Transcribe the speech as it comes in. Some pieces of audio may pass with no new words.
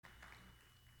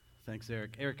Thanks,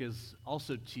 Eric. Eric is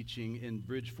also teaching in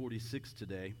Bridge 46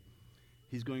 today.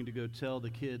 He's going to go tell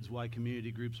the kids why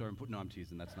community groups are important. No, I'm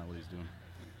teasing. That's not what he's doing.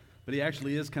 But he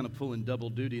actually is kind of pulling double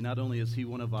duty. Not only is he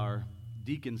one of our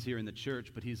deacons here in the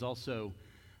church, but he's also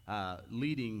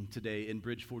leading today in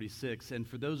Bridge 46. And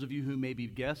for those of you who may be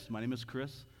guests, my name is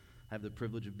Chris. I have the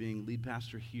privilege of being lead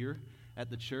pastor here at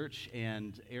the church.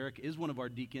 And Eric is one of our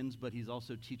deacons, but he's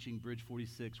also teaching Bridge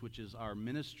 46, which is our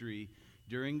ministry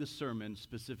during the sermon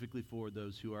specifically for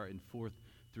those who are in 4th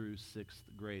through 6th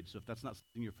grade. So if that's not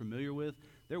something you're familiar with,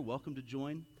 they're welcome to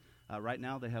join. Right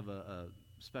now they have a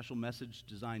special message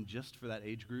designed just for that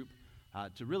age group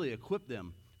to really equip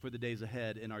them for the days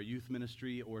ahead in our youth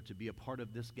ministry or to be a part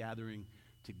of this gathering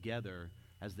together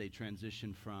as they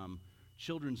transition from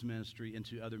children's ministry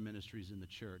into other ministries in the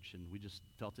church. And we just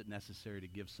felt it necessary to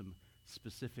give some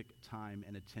specific time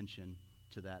and attention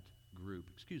to that group.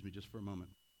 Excuse me just for a moment.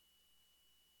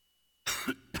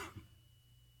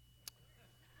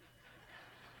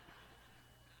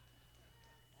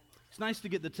 It's nice to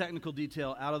get the technical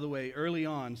detail out of the way early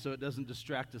on so it doesn't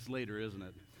distract us later, isn't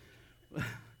it?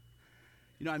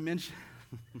 You know, I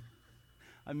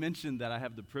mentioned that I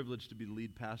have the privilege to be the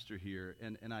lead pastor here,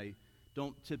 and I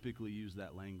don't typically use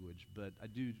that language, but I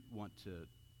do want to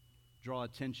draw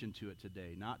attention to it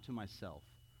today, not to myself,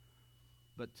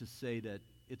 but to say that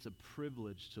it's a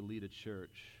privilege to lead a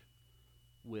church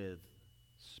with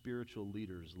spiritual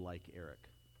leaders like Eric,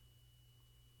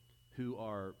 who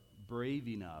are brave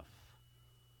enough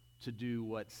to do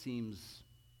what seems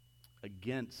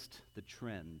against the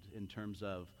trend in terms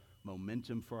of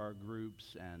momentum for our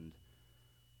groups, and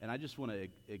I just want to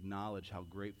acknowledge how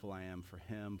grateful I am for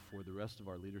him, for the rest of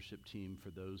our leadership team, for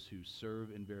those who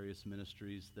serve in various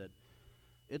ministries, that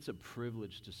it's a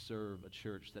privilege to serve a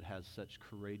church that has such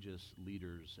courageous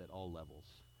leaders at all levels.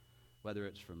 Whether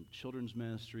it's from children's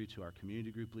ministry to our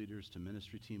community group leaders to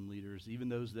ministry team leaders, even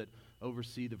those that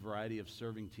oversee the variety of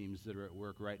serving teams that are at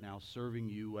work right now, serving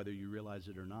you whether you realize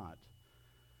it or not.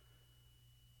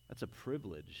 That's a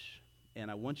privilege. And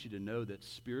I want you to know that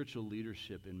spiritual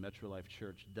leadership in Metro Life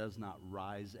Church does not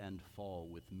rise and fall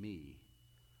with me.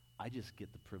 I just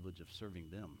get the privilege of serving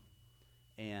them.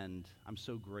 And I'm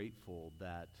so grateful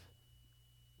that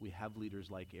we have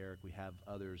leaders like Eric, we have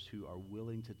others who are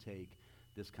willing to take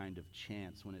this kind of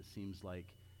chance when it seems like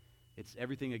it's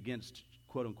everything against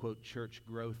quote-unquote church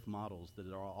growth models that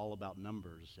are all about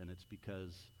numbers. And it's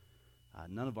because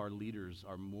none of our leaders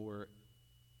are more,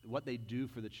 what they do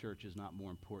for the church is not more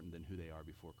important than who they are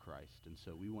before Christ. And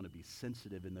so we want to be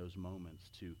sensitive in those moments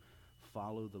to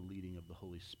follow the leading of the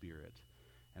Holy Spirit.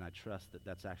 And I trust that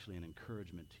that's actually an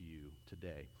encouragement to you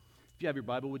today. If you have your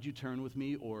Bible, would you turn with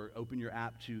me or open your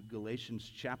app to Galatians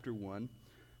chapter 1.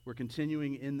 We're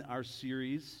continuing in our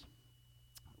series,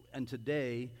 and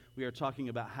today we are talking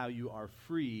about how you are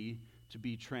free to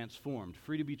be transformed.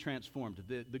 Free to be transformed.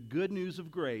 The good news of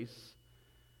grace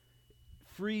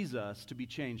frees us to be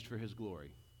changed for His glory.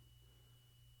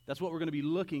 That's what we're going to be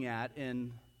looking at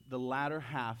in the latter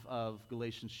half of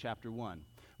Galatians chapter 1.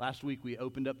 Last week we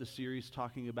opened up the series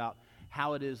talking about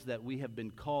how it is that we have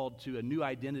been called to a new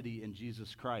identity in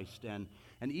Jesus Christ. And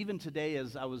even today,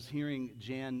 as I was hearing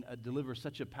Jan deliver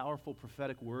such a powerful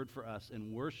prophetic word for us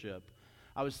in worship,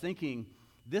 I was thinking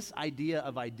this idea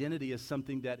of identity is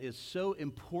something that is so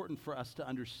important for us to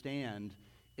understand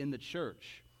in the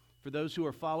church. For those who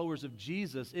are followers of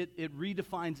Jesus, it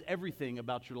redefines everything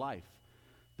about your life.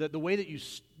 The way that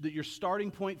your starting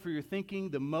point for your thinking,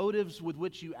 the motives with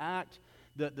which you act,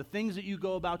 the things that you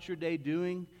go about your day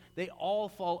doing, they all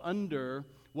fall under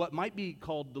what might be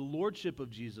called the lordship of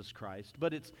Jesus Christ,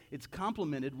 but it's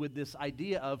complemented with this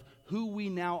idea of who we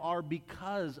now are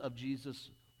because of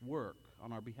Jesus' work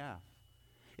on our behalf.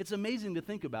 It's amazing to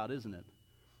think about, isn't it?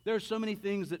 There are so many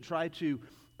things that try to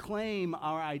claim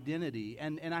our identity,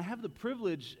 and I have the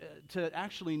privilege to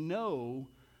actually know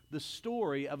the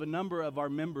story of a number of our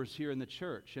members here in the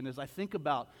church. And as I think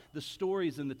about the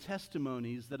stories and the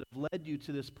testimonies that have led you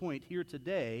to this point here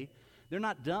today, they're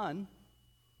not done.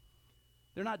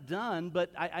 They're not done,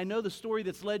 but I know the story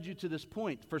that's led you to this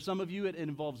point. For some of you, it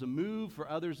involves a move. For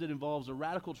others, it involves a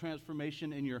radical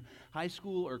transformation in your high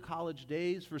school or college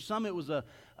days. For some, it was a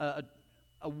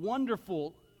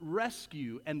wonderful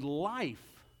rescue and life.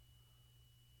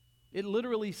 It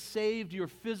literally saved your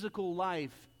physical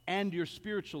life and your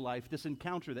spiritual life, this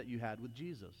encounter that you had with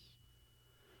Jesus.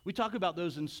 We talk about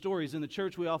those in stories. In the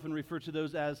church, we often refer to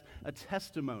those as a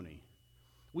testimony.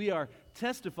 We are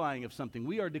testifying of something.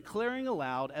 We are declaring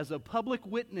aloud as a public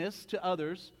witness to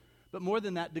others, but more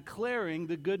than that, declaring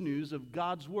the good news of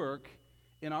God's work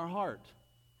in our heart.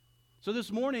 So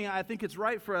this morning, I think it's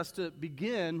right for us to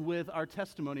begin with our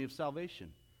testimony of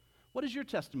salvation. What is your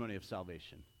testimony of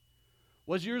salvation?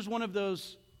 Was yours one of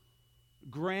those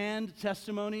grand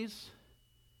testimonies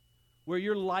where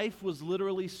your life was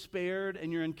literally spared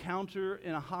and your encounter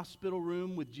in a hospital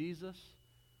room with Jesus?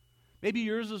 Maybe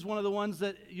yours is one of the ones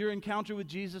that your encounter with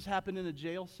Jesus happened in a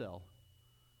jail cell.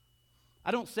 I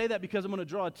don't say that because I'm going to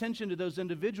draw attention to those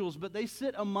individuals, but they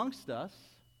sit amongst us.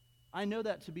 I know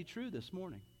that to be true this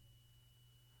morning.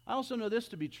 I also know this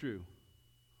to be true.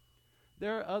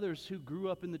 There are others who grew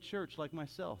up in the church like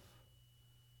myself.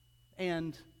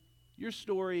 And your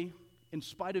story, in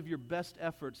spite of your best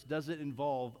efforts, doesn't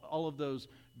involve all of those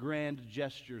grand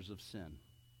gestures of sin.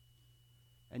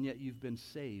 And yet you've been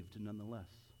saved nonetheless.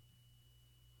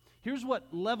 Here's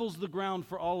what levels the ground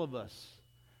for all of us.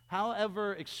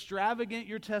 However extravagant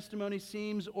your testimony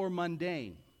seems or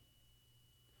mundane,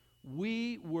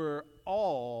 we were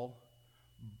all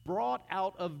brought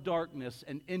out of darkness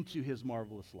and into His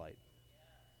marvelous light.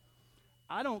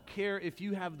 I don't care if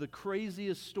you have the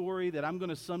craziest story that I'm going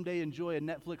to someday enjoy a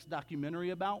Netflix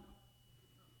documentary about,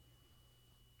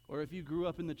 or if you grew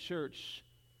up in the church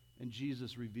and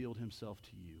Jesus revealed Himself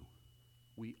to you.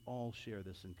 We all share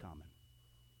this in common.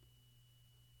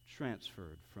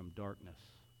 Transferred from darkness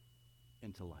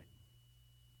into light.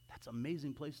 That's an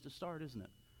amazing place to start, isn't it?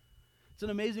 It's an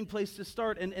amazing place to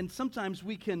start, and sometimes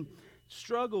we can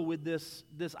struggle with this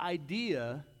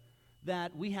idea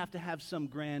that we have to have some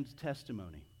grand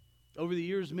testimony. Over the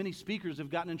years, many speakers have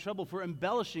gotten in trouble for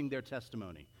embellishing their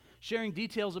testimony, sharing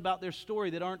details about their story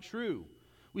that aren't true.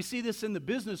 We see this in the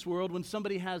business world when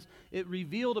somebody has it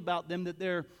revealed about them that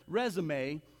their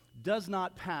resume does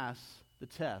not pass the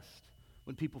test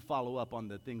when people follow up on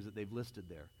the things that they've listed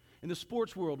there. In the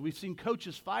sports world, we've seen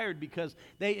coaches fired because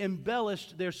they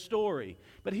embellished their story.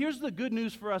 But here's the good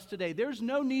news for us today. There's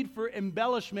no need for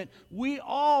embellishment. We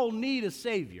all need a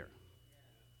Savior.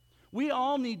 We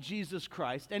all need Jesus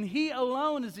Christ, and He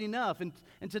alone is enough. And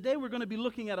today we're going to be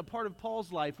looking at a part of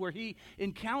Paul's life where he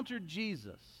encountered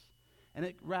Jesus, and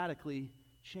it radically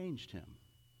changed him.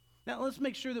 Now, let's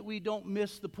make sure that we don't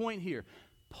miss the point here.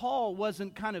 Paul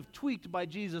wasn't kind of tweaked by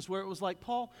Jesus where it was like,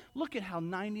 Paul, look at how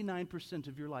 99%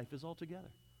 of your life is all together.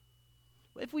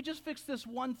 If we just fix this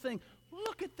one thing,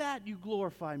 look at that, you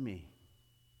glorify me.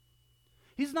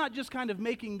 He's not just kind of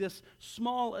making this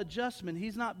small adjustment.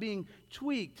 He's not being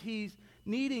tweaked. He's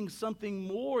needing something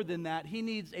more than that. He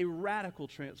needs a radical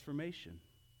transformation.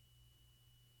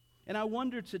 And I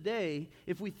wonder today,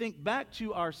 if we think back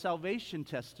to our salvation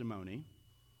testimony,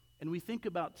 and we think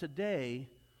about today,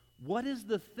 what is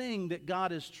the thing that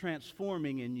God is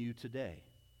transforming in you today?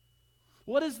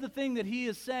 What is the thing that He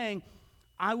is saying,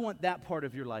 I want that part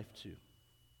of your life too?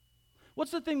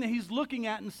 What's the thing that He's looking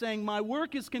at and saying, my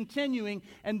work is continuing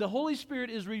and the Holy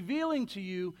Spirit is revealing to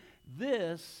you,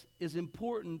 this is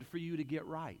important for you to get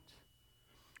right.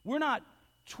 We're not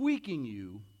tweaking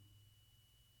you.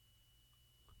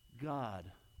 God,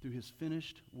 through His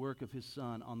finished work of His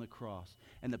Son on the cross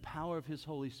and the power of His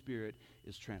Holy Spirit,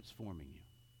 is transforming you.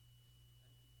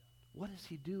 What is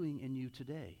He doing in you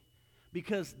today?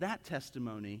 Because that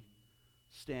testimony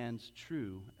stands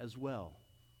true as well.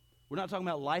 We're not talking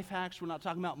about life hacks. We're not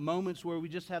talking about moments where we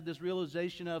just have this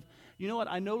realization of, you know what,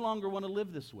 I no longer want to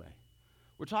live this way.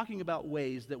 We're talking about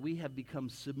ways that we have become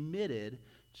submitted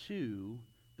to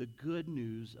the good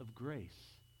news of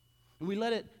grace. And we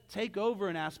let it take over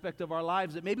an aspect of our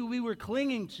lives that maybe we were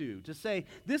clinging to say,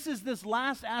 this is this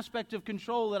last aspect of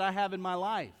control that I have in my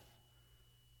life.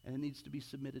 And it needs to be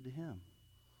submitted to Him.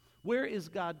 Where is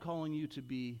God calling you to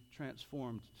be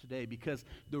transformed today? Because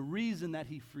the reason that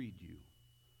He freed you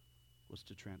was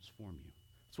to transform you.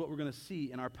 That's what we're going to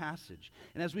see in our passage.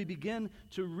 And as we begin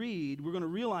to read, we're going to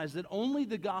realize that only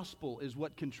the gospel is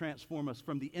what can transform us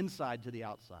from the inside to the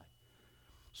outside.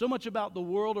 So much about the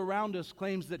world around us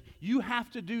claims that you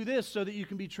have to do this so that you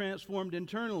can be transformed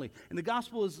internally. And the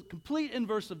gospel is complete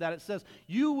inverse of that. It says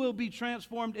you will be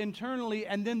transformed internally,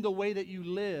 and then the way that you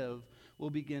live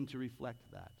will begin to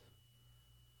reflect that.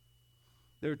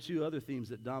 There are two other themes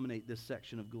that dominate this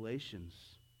section of Galatians.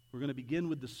 We're going to begin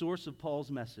with the source of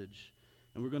Paul's message,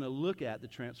 and we're going to look at the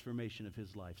transformation of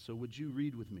his life. So would you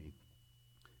read with me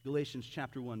Galatians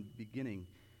chapter 1, beginning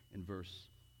in verse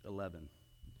 11.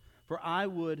 For I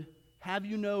would have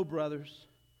you know, brothers,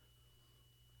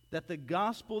 that the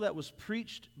gospel that was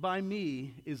preached by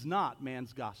me is not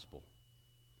man's gospel.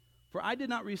 For I did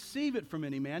not receive it from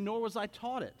any man, nor was I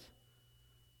taught it,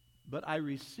 but I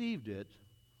received it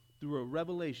through a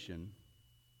revelation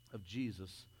of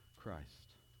Jesus Christ.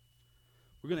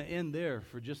 We're going to end there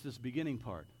for just this beginning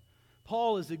part.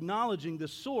 Paul is acknowledging the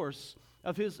source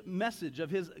of his message, of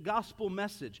his gospel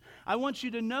message. I want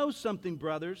you to know something,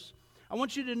 brothers. I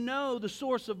want you to know the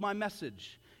source of my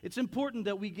message. It's important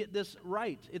that we get this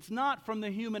right. It's not from the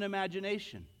human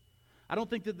imagination. I don't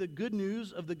think that the good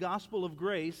news of the gospel of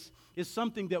grace is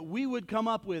something that we would come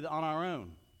up with on our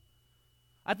own.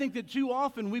 I think that too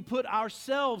often we put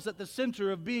ourselves at the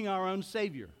center of being our own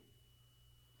Savior.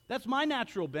 That's my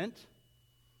natural bent.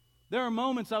 There are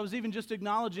moments, I was even just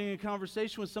acknowledging a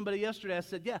conversation with somebody yesterday. I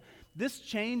said, yeah, this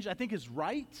change I think is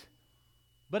right,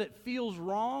 but it feels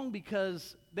wrong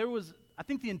because I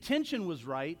think the intention was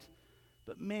right,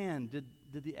 but man, did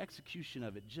the execution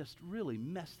of it just really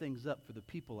mess things up for the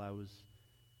people I was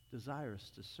desirous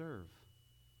to serve.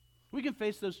 We can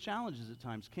face those challenges at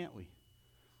times, can't we?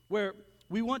 Where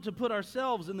we want to put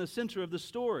ourselves in the center of the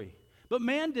story. But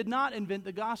man did not invent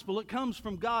the gospel. It comes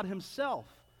from God himself.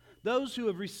 Those who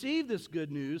have received this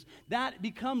good news, that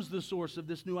becomes the source of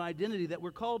this new identity that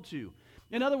we're called to.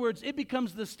 In other words, it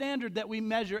becomes the standard that we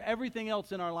measure everything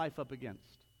else in our life up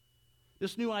against.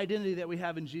 This new identity that we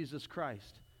have in Jesus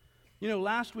Christ. You know,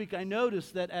 last week I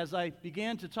noticed that as I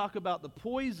began to talk about the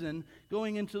poison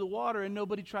going into the water and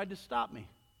nobody tried to stop me.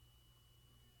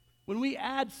 When we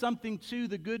add something to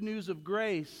the good news of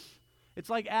grace, it's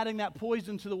like adding that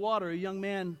poison to the water. A young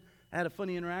man, I had a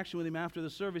funny interaction with him after the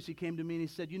service. He came to me and he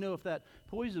said, you know, if that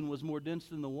poison was more dense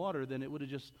than the water, then it would have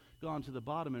just gone to the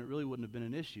bottom and it really wouldn't have been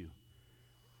an issue.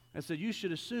 I said, you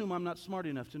should assume I'm not smart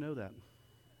enough to know that.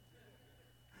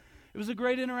 It was a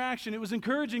great interaction. It was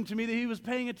encouraging to me that he was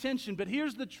paying attention. But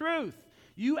here's the truth.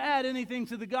 You add anything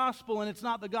to the gospel and it's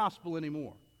not the gospel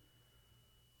anymore.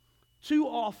 Too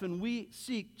often we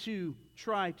seek to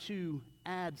try to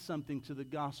add something to the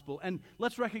gospel. And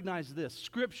let's recognize this.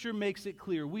 Scripture makes it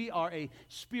clear. We are a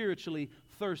spiritually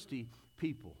thirsty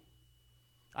people.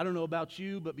 I don't know about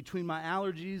you, but between my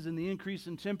allergies and the increase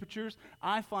in temperatures,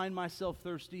 I find myself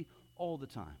thirsty all the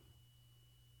time.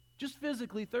 Just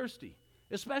physically thirsty.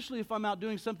 Especially if I'm out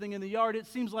doing something in the yard, it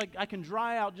seems like I can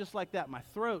dry out just like that. My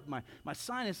throat, my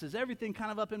sinuses, everything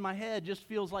kind of up in my head just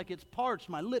feels like it's parched.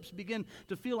 My lips begin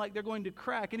to feel like they're going to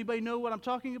crack. Anybody know what I'm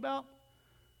talking about?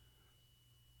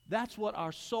 That's what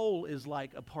our soul is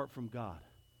like apart from God.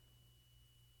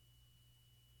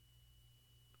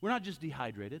 We're not just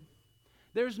dehydrated.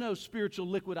 There's no spiritual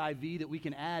liquid IV that we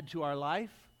can add to our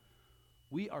life.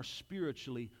 We are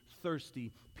spiritually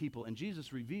thirsty people. And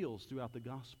Jesus reveals throughout the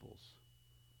Gospels,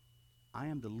 I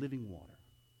am the living water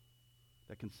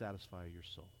that can satisfy your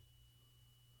soul.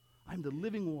 I'm the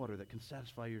living water that can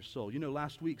satisfy your soul. You know,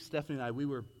 last week, Stephanie and I, we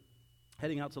were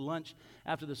heading out to lunch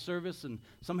after the service, and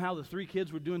somehow the three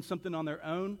kids were doing something on their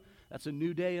own. That's a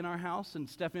new day in our house, and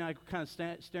Stephanie and I were kind of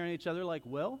staring at each other like,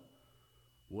 well,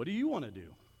 what do you want to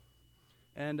do?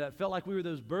 And it felt like we were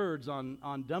those birds on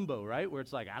Dumbo, right? Where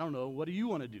it's like, I don't know, what do you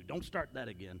want to do? Don't start that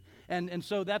again. And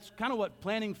so that's kind of what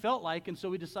planning felt like, and so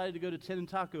we decided to go to Tin and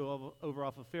Taco over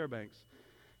off of Fairbanks.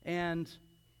 And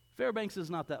Fairbanks is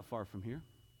not that far from here.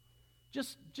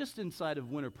 Just inside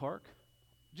of Winter Park,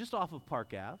 just off of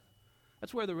Park Ave.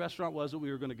 That's where the restaurant was that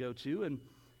we were going to go to. And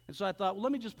so I thought, well,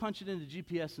 let me just punch it into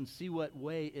GPS and see what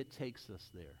way it takes us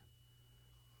there.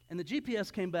 And the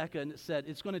GPS came back and it said,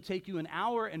 it's going to take you 1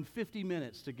 hour and 50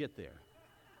 minutes to get there.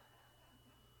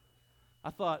 I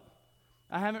thought,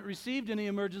 I haven't received any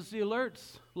emergency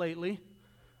alerts lately.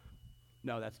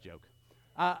 No, that's a joke.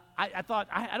 I thought,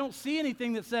 I don't see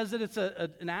anything that says that it's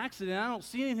an accident. I don't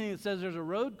see anything that says there's a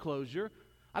road closure.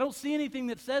 I don't see anything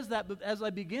that says that. But as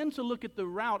I began to look at the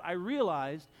route, I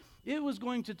realized it was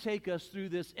going to take us through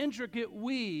this intricate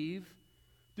weave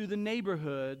through the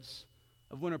neighborhoods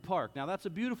of Winter Park. Now, that's a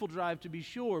beautiful drive to be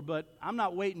sure, but I'm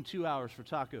not waiting 2 hours for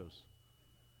tacos.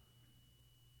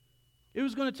 It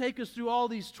was going to take us through all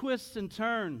these twists and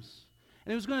turns.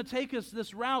 And it was going to take us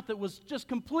this route that was just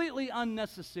completely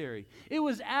unnecessary. It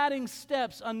was adding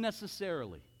steps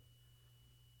unnecessarily.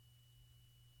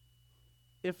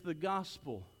 If the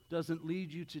gospel doesn't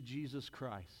lead you to Jesus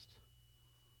Christ,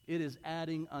 it is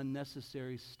adding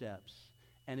unnecessary steps,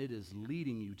 and it is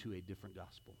leading you to a different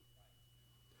gospel.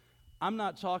 I'm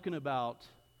not talking about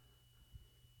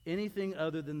anything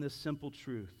other than this simple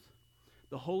truth.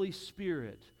 The Holy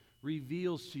Spirit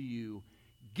reveals to you,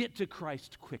 get to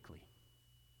Christ quickly.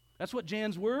 That's what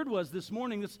Jan's word was this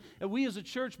morning. We as a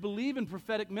church believe in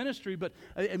prophetic ministry, but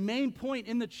a main point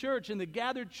in the church, in the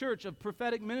gathered church of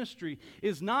prophetic ministry,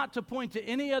 is not to point to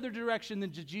any other direction than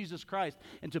to Jesus Christ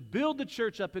and to build the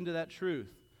church up into that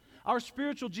truth. Our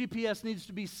spiritual GPS needs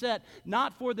to be set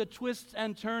not for the twists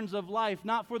and turns of life,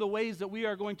 not for the ways that we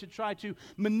are going to try to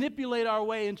manipulate our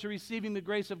way into receiving the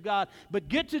grace of God, but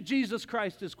get to Jesus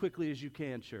Christ as quickly as you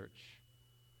can, church.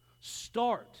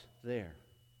 Start there.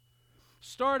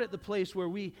 Start at the place where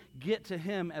we get to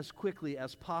Him as quickly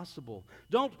as possible.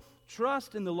 Don't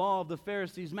trust in the law of the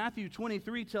Pharisees. Matthew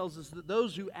 23 tells us that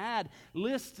those who add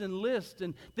lists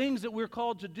and things that we're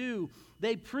called to do,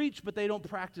 they preach, but they don't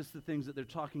practice the things that they're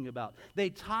talking about. They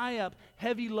tie up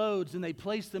heavy loads and they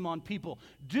place them on people.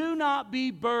 Do not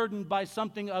be burdened by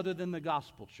something other than the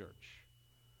gospel, church.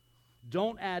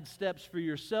 Don't add steps for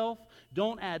yourself.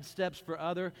 Don't add steps for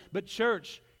other. But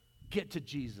church, get to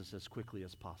Jesus as quickly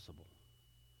as possible.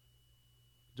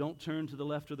 Don't turn to the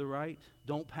left or the right.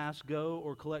 Don't pass go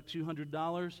or collect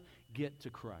 $200. Get to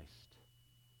Christ.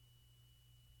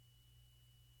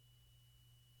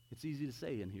 It's easy to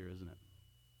say in here, isn't it?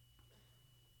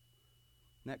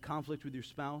 That conflict with your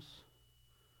spouse,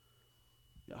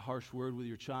 that harsh word with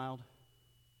your child,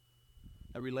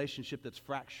 that relationship that's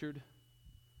fractured,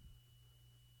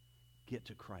 get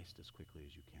to Christ as quickly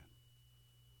as you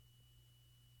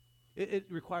can. It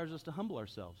requires us to humble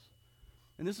ourselves.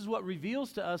 And this is what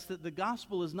reveals to us that the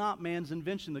gospel is not man's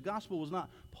invention. The gospel was not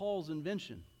Paul's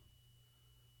invention.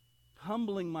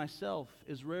 Humbling myself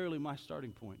is rarely my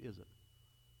starting point, is it?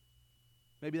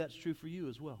 Maybe that's true for you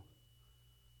as well.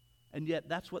 And yet,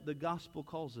 that's what the gospel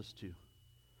calls us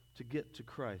to get to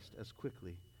Christ as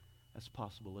quickly as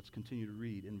possible. Let's continue to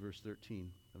read in verse 13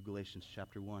 of Galatians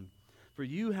chapter 1. For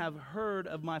you have heard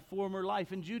of my former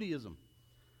life in Judaism,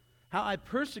 how I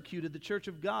persecuted the church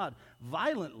of God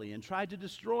violently and tried to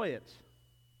destroy it.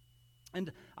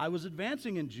 And I was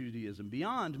advancing in Judaism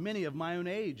beyond many of my own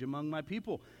age among my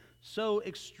people. So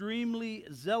extremely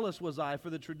zealous was I for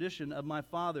the tradition of my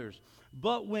fathers.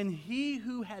 But when He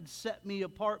who had set me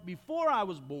apart before I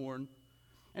was born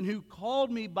and who called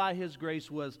me by His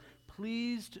grace was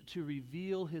pleased to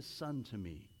reveal His Son to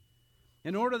me,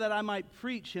 in order that I might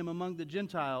preach Him among the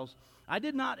Gentiles, I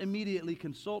did not immediately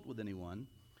consult with anyone,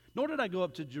 nor did I go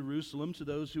up to Jerusalem to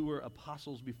those who were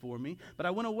apostles before me, but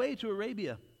I went away to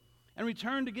Arabia and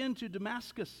returned again to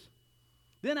Damascus.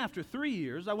 Then after 3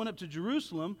 years, I went up to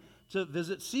Jerusalem to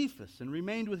visit Cephas and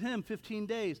remained with him 15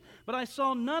 days. But I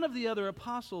saw none of the other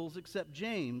apostles except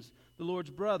James, the Lord's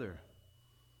brother.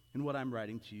 In what I'm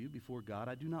writing to you before God,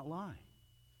 I do not lie.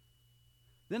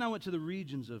 Then I went to the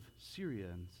regions of Syria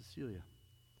and Cilicia.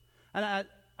 And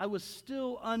I was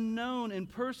still unknown in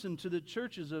person to the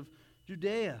churches of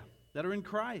Judea that are in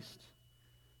Christ.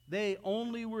 They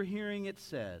only were hearing it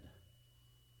said,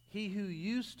 He who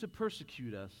used to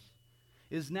persecute us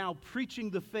is now preaching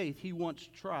the faith he once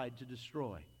tried to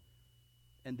destroy.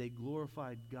 And they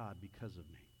glorified God because of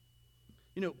me.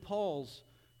 You know, Paul's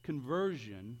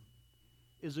conversion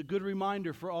is a good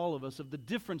reminder for all of us of the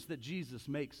difference that Jesus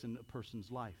makes in a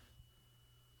person's life.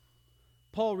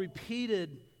 Paul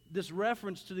repeated this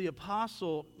reference to the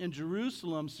apostle in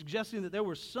Jerusalem, suggesting that there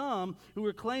were some who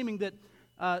were claiming that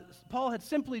Paul had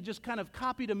simply just kind of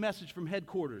copied a message from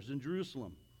headquarters in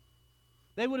Jerusalem.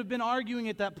 They would have been arguing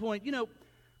at that point, you know,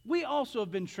 we also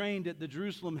have been trained at the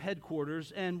Jerusalem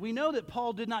headquarters, and we know that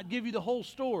Paul did not give you the whole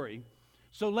story,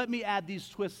 so let me add these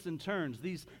twists and turns,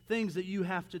 these things that you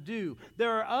have to do.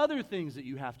 There are other things that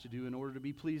you have to do in order to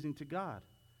be pleasing to God.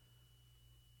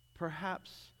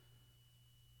 Perhaps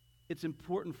it's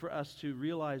important for us to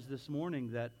realize this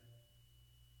morning that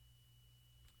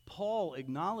Paul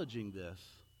acknowledging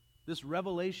this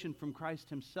revelation from Christ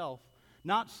himself,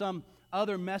 not some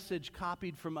other message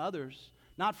copied from others,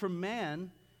 not from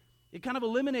man, it kind of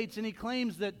eliminates any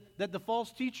claims that the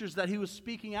false teachers that he was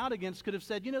speaking out against could have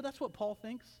said, you know, that's what Paul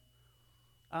thinks.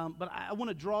 But I want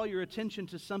to draw your attention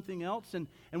to something else. And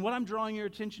what I'm drawing your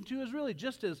attention to is really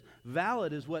just as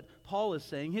valid as what Paul is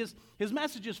saying. His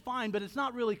message is fine, but it's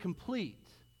not really complete.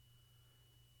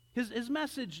 His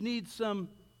message needs some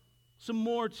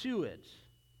more to it.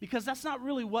 Because that's not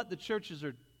really what the churches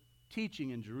are teaching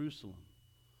in Jerusalem.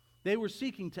 They were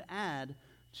seeking to add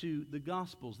to the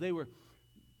Gospels. They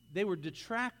were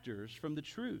detractors from the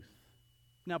truth.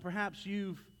 Now, perhaps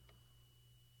you've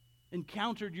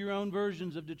encountered your own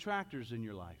versions of detractors in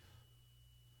your life.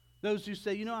 Those who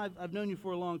say, you know, I've known you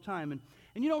for a long time,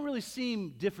 and you don't really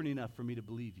seem different enough for me to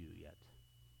believe you yet,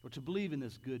 or to believe in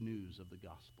this good news of the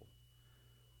gospel.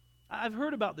 I've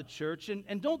heard about the church,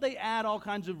 and don't they add all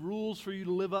kinds of rules for you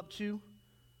to live up to?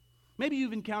 Maybe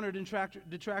you've encountered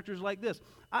detractors like this.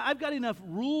 I've got enough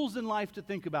rules in life to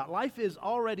think about. Life is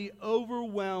already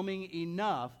overwhelming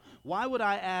enough. Why would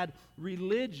I add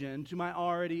religion to my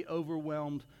already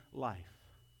overwhelmed life?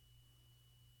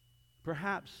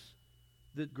 Perhaps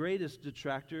the greatest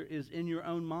detractor is in your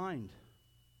own mind,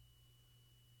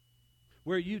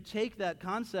 where you take that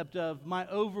concept of my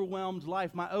overwhelmed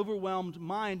life, my overwhelmed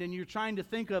mind, and you're trying to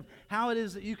think of how it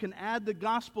is that you can add the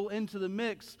gospel into the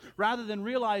mix rather than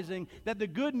realizing that the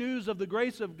good news of the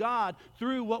grace of God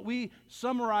through what we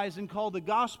summarize and call the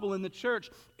gospel in the church,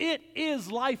 it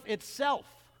is life itself.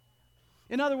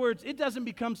 In other words, it doesn't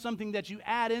become something that you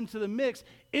add into the mix,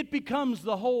 it becomes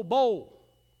the whole bowl.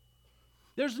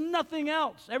 There's nothing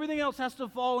else. Everything else has to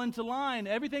fall into line.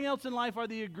 Everything else in life are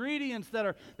the ingredients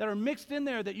that are mixed in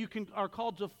there that you are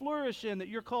called to flourish in, that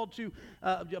you're called to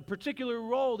a particular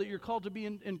role, that you're called to be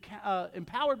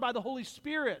empowered by the Holy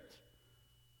Spirit.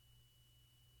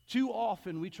 Too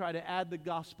often we try to add the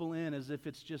gospel in as if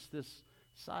it's just this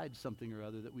side something or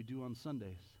other that we do on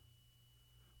Sundays,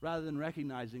 rather than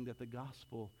recognizing that the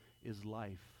gospel is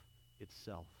life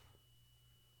itself.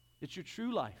 It's your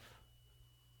true life.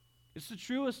 It's the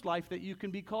truest life that you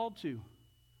can be called to.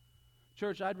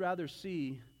 Church, I'd rather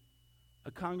see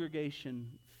a congregation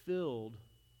filled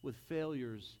with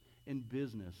failures in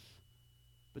business,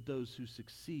 but those who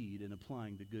succeed in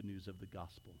applying the good news of the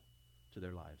gospel to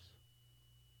their lives.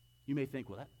 You may think,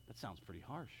 well, that sounds pretty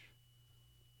harsh.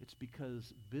 It's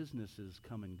because businesses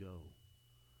come and go.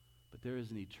 But there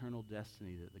is an eternal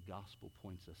destiny that the gospel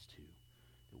points us to,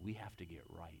 that we have to get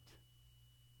right.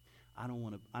 I don't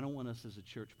want us as a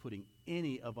church putting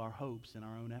any of our hopes in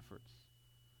our own efforts.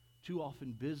 Too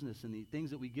often business and the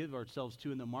things that we give ourselves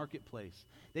to in the marketplace,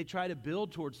 they try to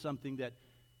build towards something that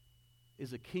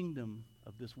is a kingdom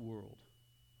of this world.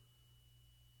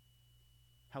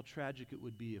 How tragic it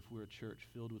would be if we're a church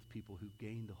filled with people who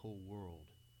gain the whole world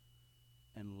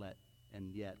and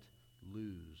yet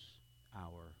lose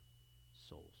our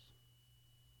souls.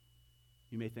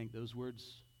 You may think those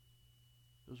words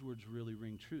really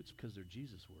ring true. It's because they're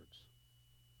Jesus' words.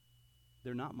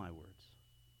 They're not my words.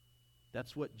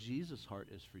 That's what Jesus' heart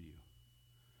is for you.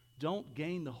 Don't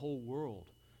gain the whole world.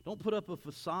 Don't put up a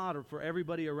facade for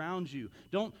everybody around you.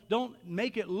 Don't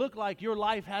make it look like your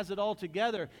life has it all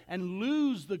together and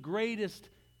lose the greatest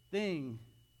thing,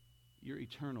 your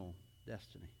eternal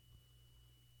destiny.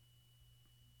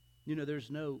 You know, there's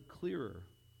no clearer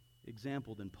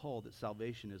example than Paul that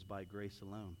salvation is by grace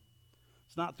alone.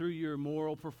 It's not through your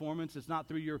moral performance. It's not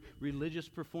through your religious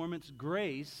performance.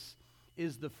 Grace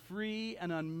is the free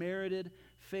and unmerited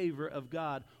favor of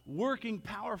God, working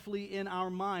powerfully in our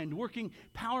mind, working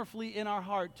powerfully in our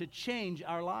heart to change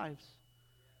our lives.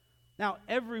 Now,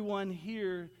 everyone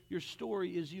here, your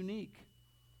story is unique.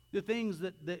 The things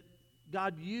that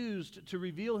God used to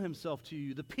reveal himself to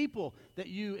you, the people that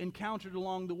you encountered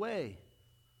along the way.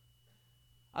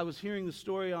 I was hearing the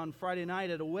story on Friday night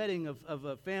at a wedding of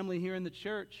a family here in the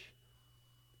church.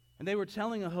 And they were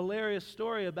telling a hilarious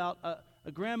story about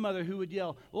a grandmother who would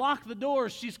yell, "Lock the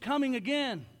doors, she's coming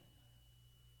again."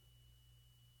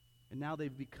 And now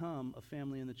they've become a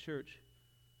family in the church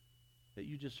that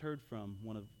you just heard from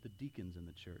one of the deacons in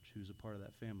the church who's a part of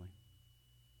that family.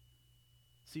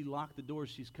 See, "Lock the doors,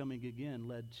 she's coming again"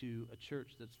 led to a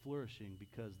church that's flourishing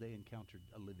because they encountered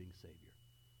a living Savior.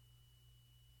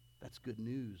 That's good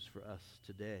news for us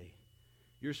today.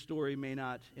 Your story may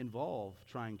not involve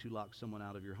trying to lock someone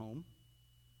out of your home,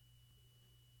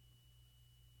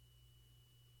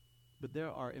 but there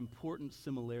are important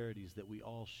similarities that we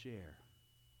all share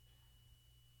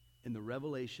in the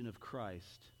revelation of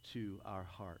Christ to our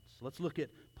hearts. Let's look at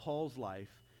Paul's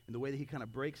life and the way that he kind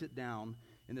of breaks it down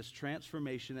in this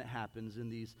transformation that happens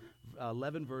in these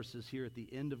 11 verses here at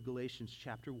the end of Galatians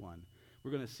chapter 1.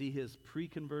 We're going to see his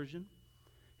pre-conversion,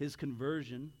 his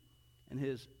conversion, and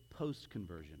his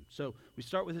post-conversion. So we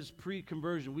start with his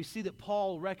pre-conversion. We see that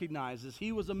Paul recognizes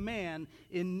he was a man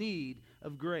in need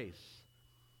of grace.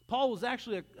 Paul was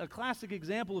actually a classic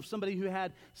example of somebody who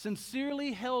had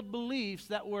sincerely held beliefs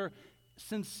that were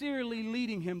sincerely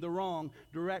leading him the wrong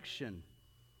direction.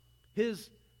 His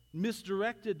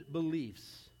misdirected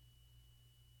beliefs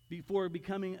before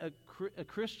becoming a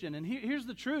Christian. And here's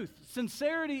the truth.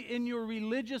 Sincerity in your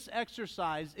religious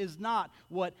exercise is not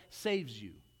what saves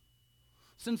you.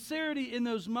 Sincerity in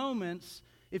those moments,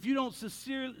 if you don't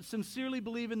sincerely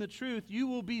believe in the truth, you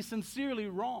will be sincerely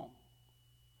wrong.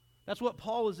 That's what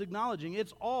Paul is acknowledging.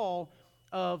 It's all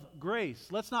of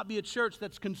grace. Let's not be a church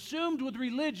that's consumed with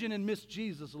religion and miss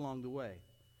Jesus along the way.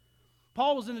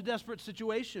 Paul was in a desperate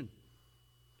situation.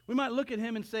 We might look at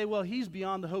him and say, well, he's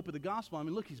beyond the hope of the gospel. I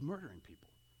mean, look, he's murdering people.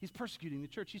 He's persecuting the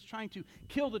church. He's trying to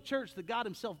kill the church that God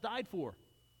himself died for.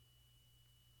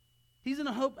 He's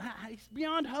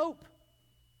beyond hope.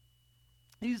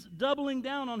 He's doubling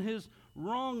down on his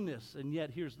wrongness. And yet,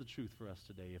 here's the truth for us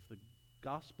today. If the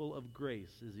gospel of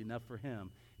grace is enough for him,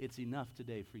 it's enough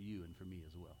today for you and for me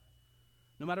as well.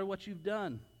 No matter what you've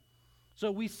done. So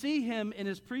we see him in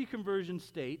his pre-conversion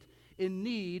state in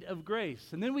need of grace.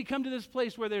 And then we come to this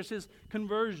place where there's his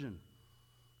conversion.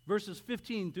 Verses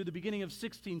 15 through the beginning of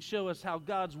 16 show us how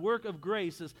God's work of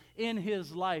grace is in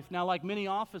his life. Now, like many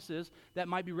offices that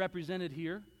might be represented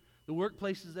here, the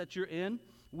workplaces that you're in,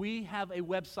 we have a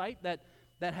website that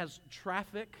has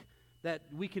traffic that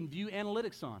we can view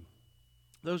analytics on.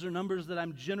 Those are numbers that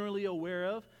I'm generally aware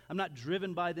of. I'm not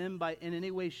driven by them in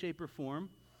any way, shape, or form.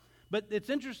 But it's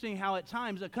interesting how at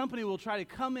times a company will try to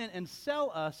come in and sell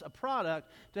us a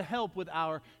product to help with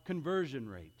our conversion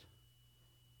rate.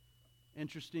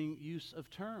 Interesting use of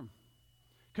term.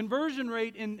 Conversion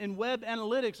rate in web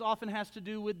analytics often has to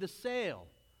do with the sale.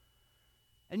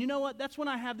 And you know what? That's when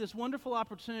I have this wonderful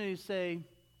opportunity to say,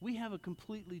 we have a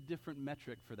completely different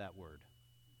metric for that word.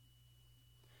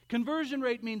 Conversion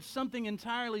rate means something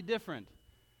entirely different.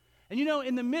 And you know,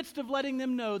 in the midst of letting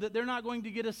them know that they're not going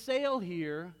to get a sale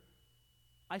here,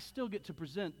 I still get to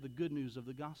present the good news of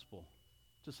the gospel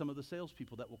to some of the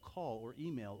salespeople that will call or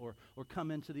email or come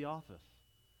into the office.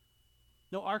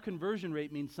 No, our conversion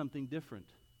rate means something different.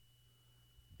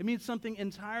 It means something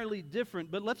entirely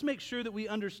different, but let's make sure that we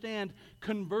understand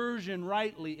conversion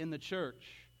rightly in the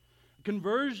church.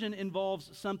 Conversion involves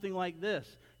something like this: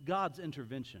 God's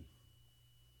intervention.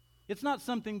 It's not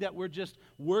something that we're just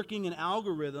working an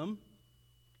algorithm.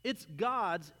 It's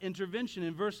God's intervention.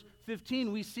 In verse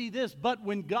 15, we see this, but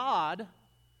when God,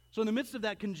 so in the midst of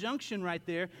that conjunction right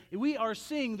there, we are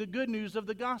seeing the good news of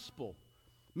the gospel.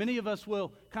 Many of us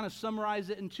will kind of summarize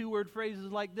it in two-word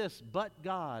phrases like this: but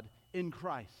God in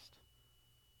Christ.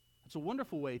 It's a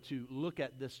wonderful way to look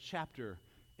at this chapter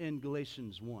in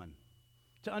Galatians 1.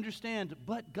 To understand,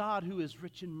 but God who is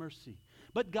rich in mercy,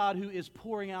 but God who is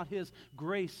pouring out his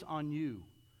grace on you.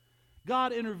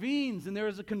 God intervenes, and there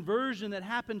is a conversion that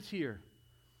happens here.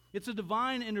 It's a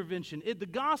divine intervention. The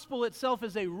gospel itself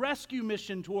is a rescue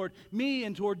mission toward me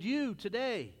and toward you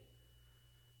today.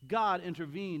 God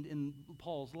intervened in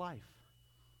Paul's life.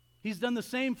 He's done the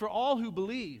same for all who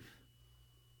believe.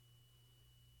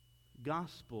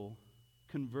 Gospel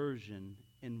conversion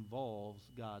involves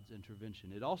God's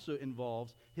intervention. It also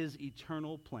involves his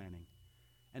eternal planning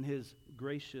and his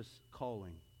gracious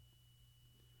calling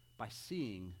by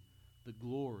seeing the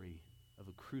glory of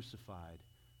a crucified,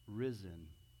 risen,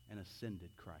 and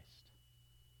ascended Christ.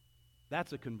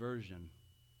 That's a conversion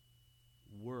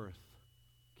worth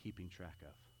keeping track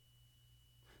of.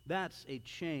 That's a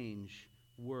change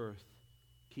worth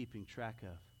keeping track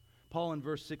of. Paul in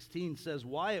verse 16 says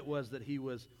why it was that he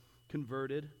was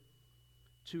converted: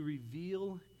 to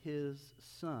reveal his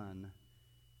Son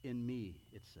in me,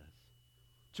 it says.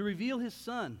 To reveal his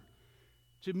Son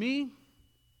to me,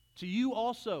 to you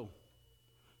also.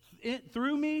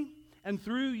 Through me and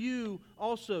through you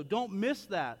also. Don't miss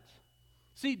that.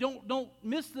 See, don't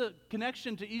miss the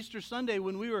connection to Easter Sunday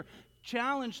when we were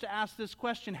challenged to ask this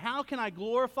question: how can I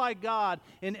glorify God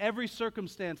in every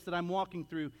circumstance that I'm walking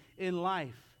through in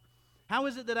life? How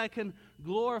is it that I can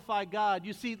glorify God?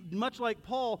 You see, much like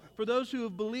Paul, for those who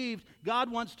have believed,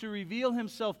 God wants to reveal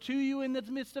himself to you in the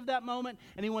midst of that moment,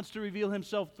 and he wants to reveal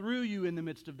himself through you in the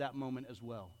midst of that moment as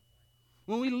well.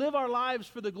 When we live our lives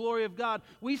for the glory of God,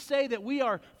 we say that we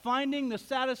are finding the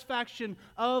satisfaction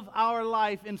of our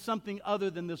life in something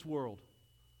other than this world.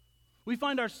 We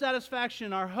find our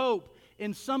satisfaction, our hope,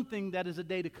 in something that is a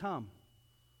day to come.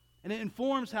 And it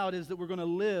informs how it is that we're going to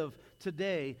live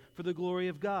today for the glory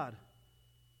of God.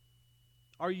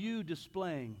 Are you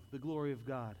displaying the glory of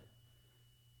God?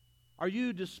 Are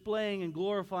you displaying and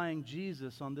glorifying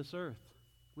Jesus on this earth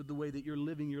with the way that you're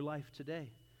living your life today?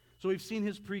 So we've seen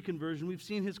his pre-conversion, we've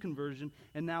seen his conversion,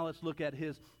 and now let's look at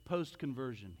his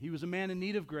post-conversion. He was a man in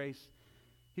need of grace.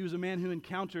 He was a man who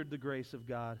encountered the grace of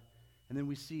God. And then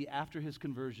we see after his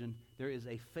conversion, there is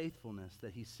a faithfulness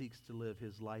that he seeks to live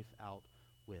his life out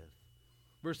with.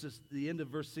 The end of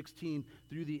verse 16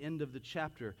 through the end of the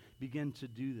chapter begin to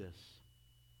do this.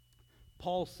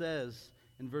 Paul says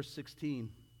in verse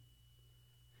 16,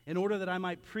 in order that I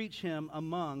might preach him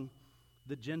among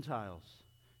the Gentiles.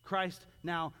 Christ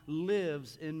now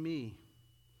lives in me.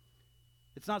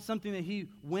 It's not something that he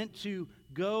went to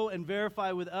go and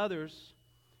verify with others.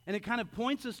 And it kind of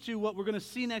points us to what we're going to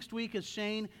see next week as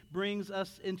Shane brings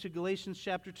us into Galatians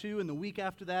chapter 2. And the week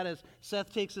after that, as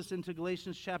Seth takes us into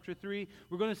Galatians chapter 3,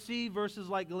 we're going to see verses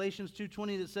like Galatians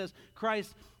 2:20 that says,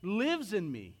 Christ lives in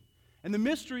me. And the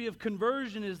mystery of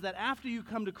conversion is that after you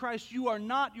come to Christ, you are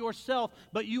not yourself,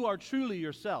 but you are truly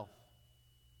yourself.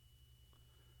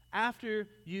 After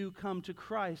you come to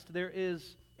Christ, there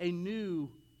is a new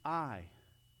I.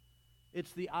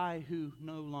 It's the I who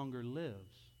no longer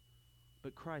lives,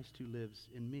 but Christ who lives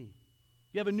in me.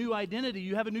 You have a new identity.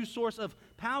 You have a new source of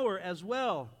power as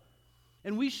well.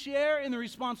 And we share in the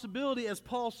responsibility, as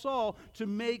Paul saw, to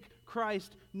make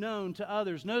Christ known to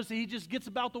others. Notice that he just gets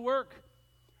about the work.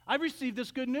 I've received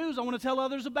this good news. I want to tell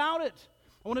others about it.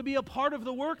 I want to be a part of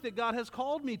the work that God has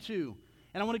called me to.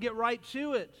 And I want to get right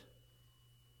to it.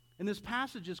 And this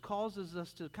passage just causes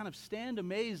us to kind of stand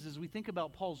amazed as we think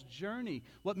about Paul's journey.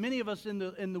 What many of us in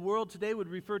the world today would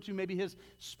refer to maybe his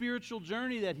spiritual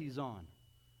journey that he's on.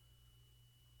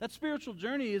 That spiritual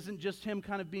journey isn't just him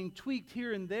kind of being tweaked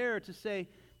here and there to say,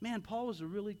 man, Paul was a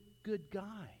really good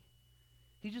guy.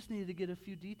 He just needed to get a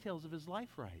few details of his life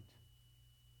right.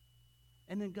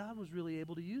 And then God was really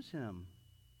able to use him,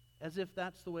 as if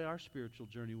that's the way our spiritual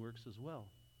journey works as well.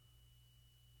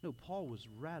 No, Paul was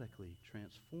radically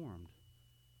transformed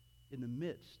in the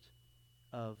midst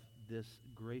of this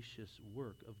gracious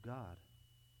work of God.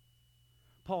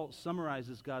 Paul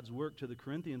summarizes God's work to the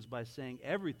Corinthians by saying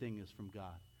everything is from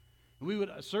God. And we would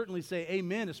certainly say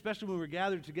amen, especially when we're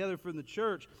gathered together from the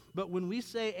church. But when we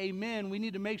say amen, we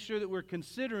need to make sure that we're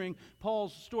considering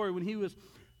Paul's story. When he was,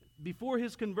 before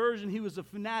his conversion, he was a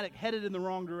fanatic headed in the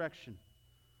wrong direction.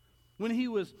 When he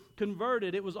was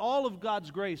converted, it was all of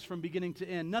God's grace from beginning to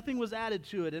end. Nothing was added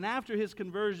to it. And after his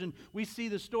conversion, we see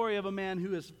the story of a man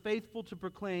who is faithful to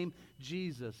proclaim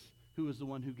Jesus, who is the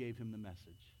one who gave him the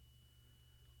message.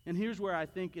 And here's where I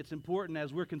think it's important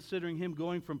as we're considering him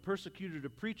going from persecutor to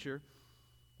preacher.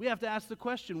 We have to ask the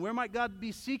question, where might God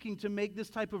be seeking to make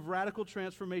this type of radical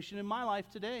transformation in my life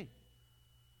today?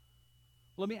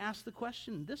 Let me ask the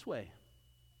question this way.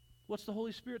 What's the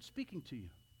Holy Spirit speaking to you?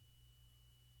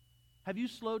 Have you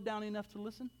slowed down enough to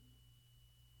listen?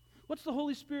 What's the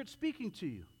Holy Spirit speaking to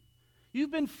you?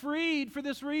 You've been freed for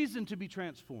this reason to be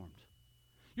transformed.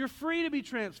 You're free to be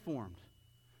transformed.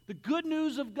 The good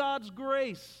news of God's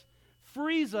grace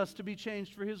frees us to be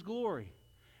changed for His glory.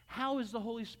 How is the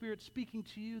Holy Spirit speaking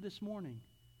to you this morning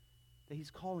that He's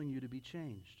calling you to be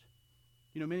changed?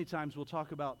 You know, many times we'll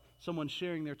talk about someone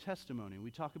sharing their testimony.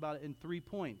 We talk about it in 3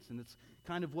 points, and it's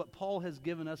kind of what Paul has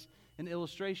given us an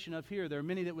illustration of here. There are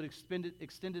many that would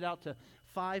extend it out to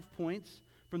 5 points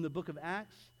from the book of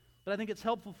Acts, but I think it's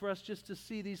helpful for us just to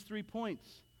see these 3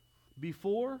 points.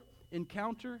 Before,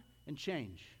 encounter, and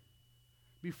change.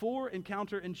 Before,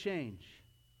 encounter, and change.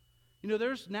 You know,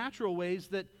 there's natural ways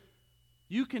that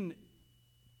you can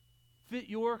fit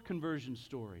your conversion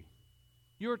story,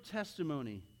 your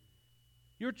testimony,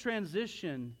 your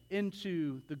transition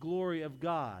into the glory of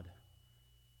God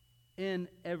in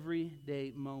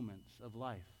everyday moments of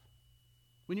life.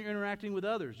 When you're interacting with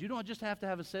others, you don't just have to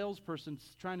have a salesperson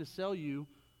trying to sell you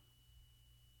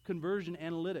conversion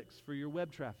analytics for your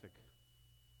web traffic.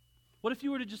 What if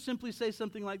you were to just simply say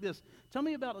something like this? Tell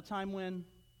me about a time when,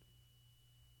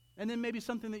 and then maybe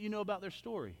something that you know about their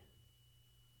story.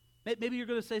 Maybe you're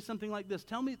going to say something like this.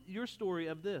 Tell me your story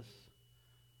of this.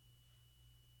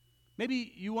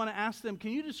 Maybe you want to ask them,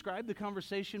 can you describe the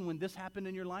conversation when this happened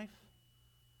in your life?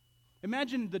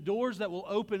 Imagine the doors that will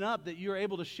open up that you're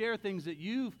able to share things that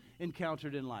you've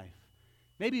encountered in life.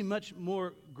 Maybe much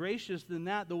more gracious than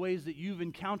that, the ways that you've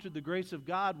encountered the grace of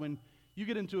God when you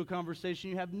get into a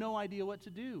conversation, you have no idea what to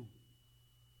do.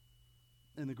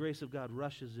 And the grace of God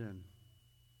rushes in.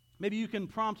 Maybe you can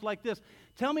prompt like this.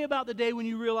 Tell me about the day when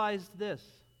you realized this.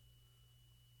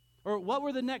 Or what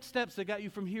were the next steps that got you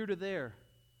from here to there?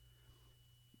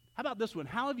 How about this one?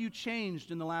 How have you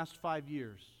changed in the last 5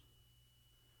 years?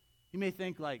 You may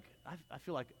think like, I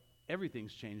feel like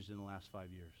everything's changed in the last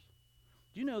 5 years.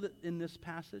 Do you know that in this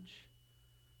passage,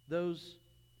 those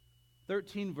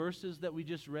 13 verses that we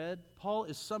just read, Paul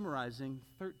is summarizing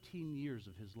 13 years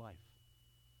of his life.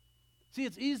 See,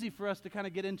 it's easy for us to kind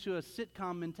of get into a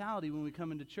sitcom mentality when we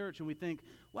come into church and we think,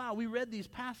 wow, we read these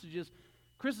passages.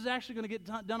 Chris is actually going to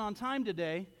get done on time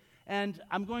today, and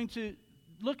I'm going to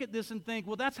look at this and think,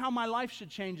 well, that's how my life should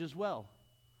change as well.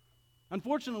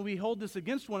 Unfortunately, we hold this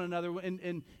against one another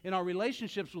in our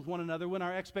relationships with one another when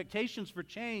our expectations for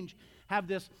change have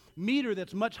this meter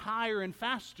that's much higher and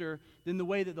faster than the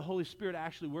way that the Holy Spirit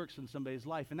actually works in somebody's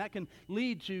life. And that can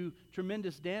lead to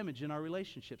tremendous damage in our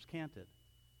relationships, can't it?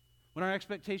 When our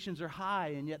expectations are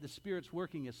high and yet the Spirit's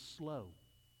working is slow.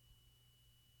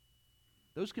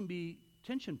 Those can be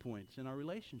tension points in our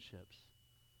relationships.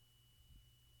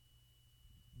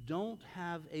 Don't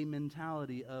have a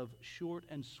mentality of short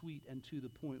and sweet and to the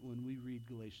point when we read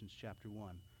Galatians chapter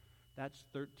 1. That's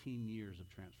 13 years of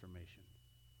transformation.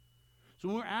 So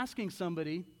when we're asking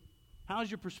somebody, how has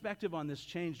your perspective on this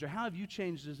changed, or how have you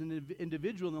changed as an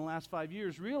individual in the last 5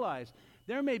 years, realize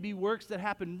there may be works that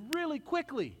happen really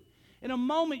quickly In a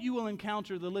moment you will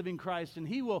encounter the living Christ, and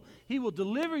He will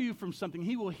deliver you from something.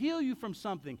 He will heal you from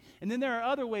something. And then there are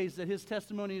other ways that His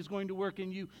testimony is going to work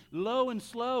in you, low and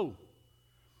slow.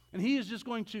 And He is just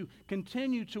going to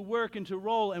continue to work and to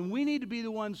roll. And we need to be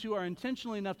the ones who are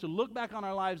intentional enough to look back on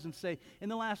our lives and say, in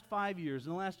the last 5 years,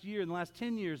 in the last year, in the last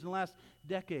 10 years, in the last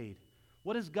decade,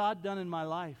 what has God done in my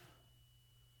life?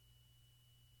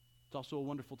 It's also a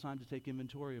wonderful time to take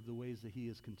inventory of the ways that He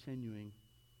is continuing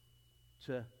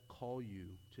to call you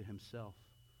to Himself.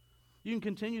 You can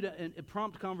continue to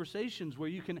prompt conversations where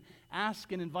you can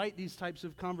ask and invite these types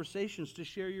of conversations to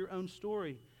share your own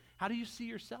story. How do you see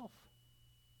yourself?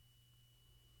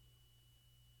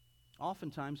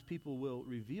 Oftentimes, people will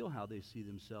reveal how they see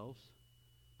themselves,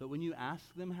 but when you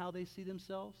ask them how they see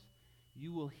themselves,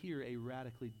 you will hear a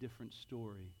radically different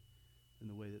story than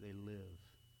the way that they live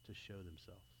to show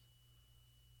themselves.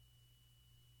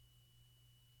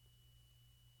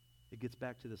 It gets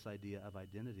back to this idea of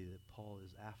identity that Paul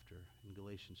is after in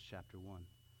Galatians chapter 1.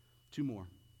 2 more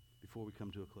before we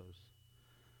come to a close.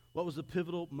 What was the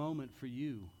pivotal moment for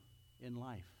you in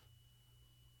life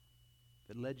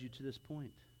that led you to this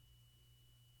point?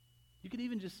 You could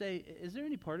even just say, is there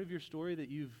any part of your story that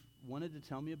you've wanted to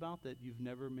tell me about that you've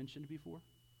never mentioned before?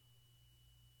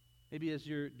 Maybe as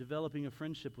you're developing a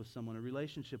friendship with someone, a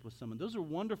relationship with someone. Those are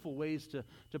wonderful ways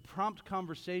to prompt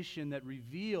conversation that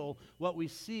reveal what we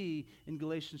see in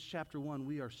Galatians chapter 1.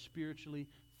 We are spiritually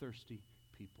thirsty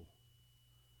people.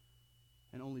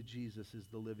 And only Jesus is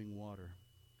the living water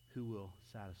who will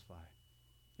satisfy.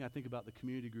 I think about the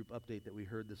community group update that we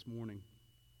heard this morning.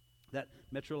 That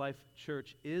Metro Life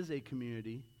Church is a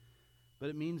community, but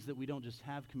it means that we don't just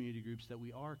have community groups, that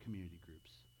we are community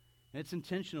groups. And it's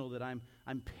intentional that I'm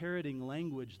parroting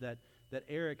language that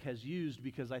Eric has used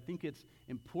because I think it's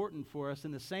important for us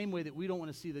in the same way that we don't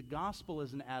want to see the gospel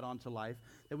as an add-on to life,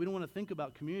 that we don't want to think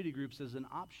about community groups as an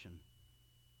option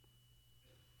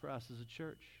for us as a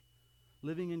church.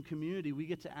 Living in community, we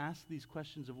get to ask these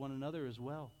questions of one another as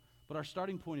well. But our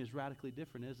starting point is radically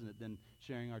different, isn't it, than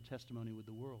sharing our testimony with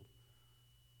the world.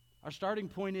 Our starting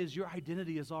point is your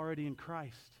identity is already in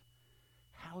Christ.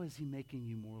 How is He making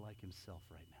you more like Himself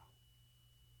right now?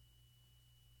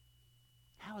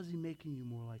 How is He making you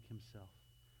more like Himself?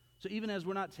 So even as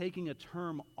we're not taking a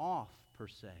term off per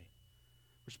se,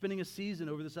 we're spending a season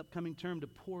over this upcoming term to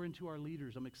pour into our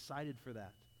leaders. I'm excited for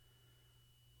that.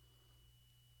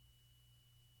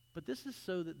 But this is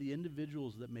so that the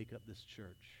individuals that make up this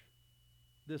church,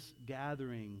 this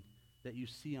gathering that you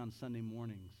see on Sunday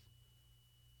mornings,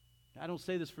 I don't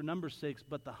say this for numbers' sakes,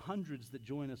 but the hundreds that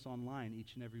join us online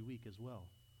each and every week as well.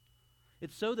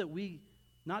 It's so that we,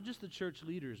 not just the church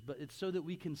leaders, but it's so that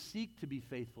we can seek to be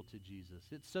faithful to Jesus.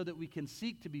 It's so that we can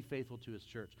seek to be faithful to His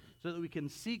church, so that we can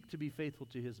seek to be faithful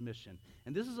to His mission.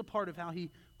 And this is a part of how He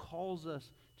calls us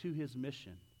to His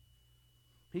mission.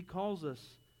 He calls us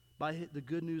by the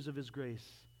good news of His grace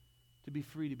to be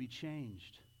free, to be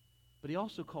changed. But He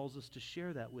also calls us to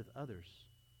share that with others.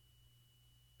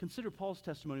 Consider Paul's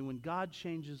testimony. When God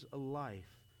changes a life,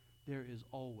 there is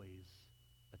always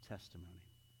a testimony.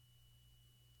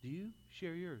 Do you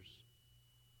share yours?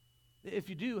 If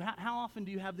you do, how often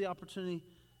do you have the opportunity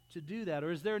to do that?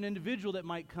 Or is there an individual that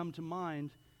might come to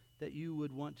mind that you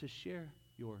would want to share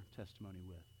your testimony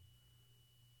with?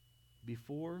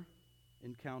 Before,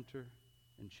 encounter,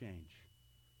 and change.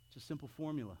 It's a simple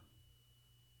formula.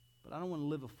 But I don't want to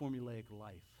live a formulaic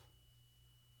life.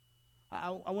 I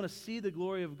want to see the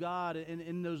glory of God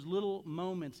in those little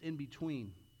moments in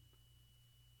between.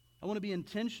 I want to be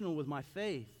intentional with my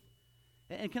faith.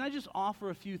 And can I just offer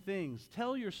a few things?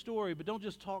 Tell your story, but don't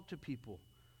just talk to people.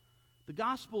 The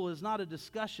gospel is not a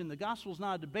discussion. The gospel is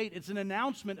not a debate. It's an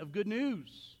announcement of good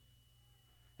news.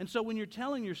 And so when you're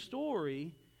telling your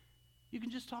story, you can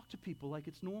just talk to people like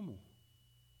it's normal.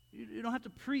 You don't have to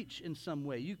preach in some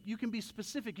way. You can be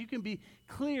specific. You can be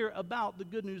clear about the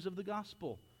good news of the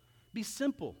gospel. Be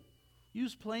simple.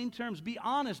 Use plain terms. Be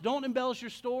honest. Don't embellish your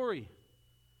story.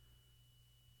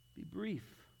 Be brief.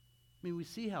 I mean, we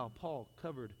see how Paul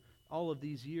covered all of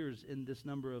these years in this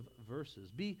number of verses.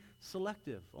 Be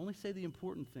selective. Only say the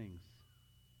important things.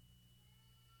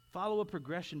 Follow a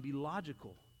progression. Be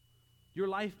logical. Your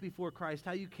life before Christ,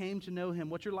 how you came to know Him,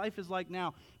 what your life is like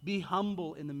now. Be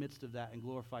humble in the midst of that and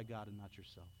glorify God and not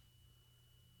yourself.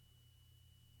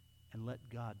 And let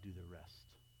God do the rest.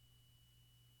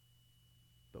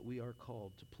 But we are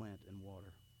called to plant and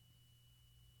water.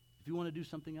 If you want to do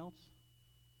something else,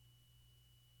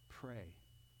 pray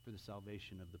for the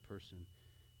salvation of the person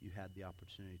you had the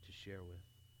opportunity to share with.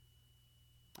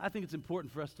 I think it's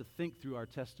important for us to think through our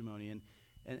testimony.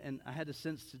 And I had a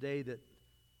sense today that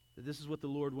that this is what the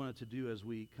Lord wanted to do as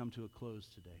we come to a close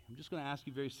today. I'm just going to ask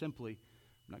you very simply.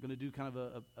 I'm not going to do kind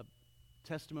of a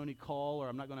testimony call, or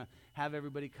I'm not going to have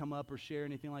everybody come up or share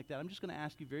anything like that. I'm just going to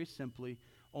ask you very simply,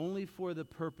 only for the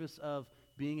purpose of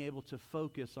being able to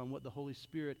focus on what the Holy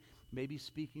Spirit may be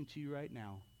speaking to you right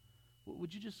now.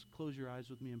 Would you just close your eyes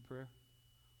with me in prayer?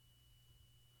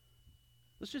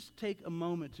 Let's just take a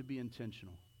moment to be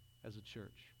intentional as a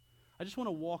church. I just want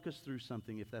to walk us through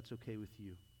something, if that's okay with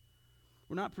you.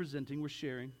 We're not presenting, we're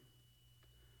sharing.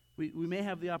 We may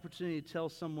have the opportunity to tell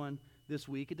someone this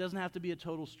week. It doesn't have to be a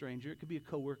total stranger. It could be a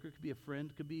coworker, it could be a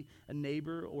friend, it could be a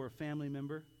neighbor or a family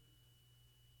member.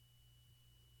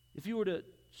 If you were to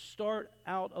start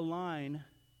out a line,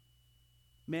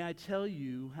 may I tell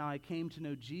you how I came to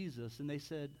know Jesus? And they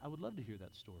said, I would love to hear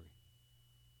that story.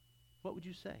 What would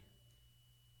you say?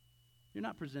 You're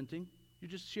not presenting. You're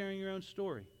just sharing your own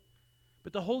story.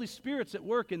 But the Holy Spirit's at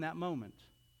work in that moment.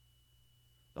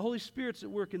 The Holy Spirit's at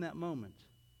work in that moment.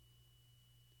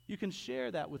 You can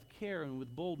share that with care and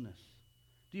with boldness.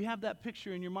 Do you have that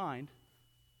picture in your mind?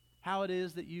 How it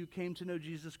is that you came to know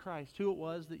Jesus Christ? Who it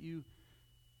was that you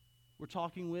were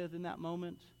talking with in that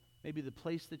moment? Maybe the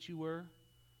place that you were?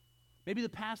 Maybe the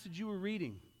passage you were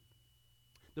reading?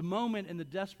 The moment and the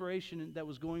desperation that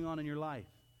was going on in your life?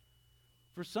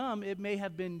 For some, it may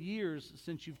have been years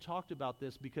since you've talked about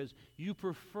this because you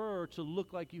prefer to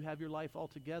look like you have your life all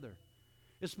together.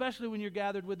 Especially when you're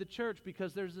gathered with the church,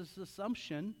 because there's this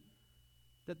assumption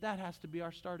that that has to be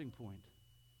our starting point.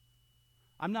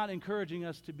 I'm not encouraging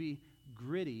us to be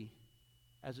gritty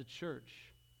as a church.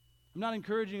 I'm not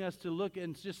encouraging us to look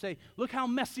and just say, look how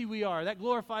messy we are. That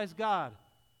glorifies God.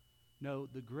 No,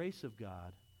 the grace of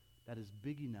God that is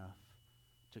big enough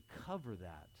to cover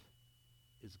that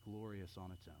is glorious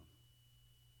on its own.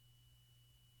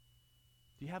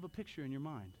 Do you have a picture in your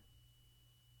mind?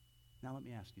 Now let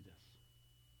me ask you this.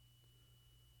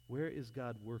 Where is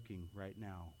God working right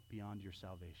now beyond your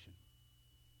salvation?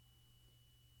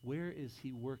 Where is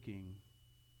He working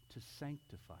to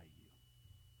sanctify you?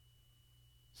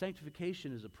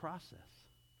 Sanctification is a process.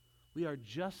 We are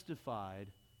justified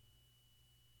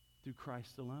through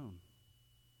Christ alone.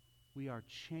 We are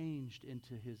changed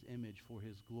into His image for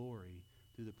His glory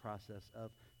through the process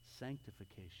of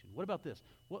sanctification. What about this?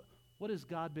 What has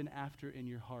God been after in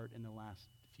your heart in the last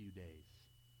few days?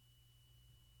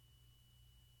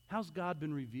 How's God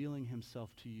been revealing Himself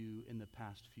to you in the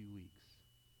past few weeks?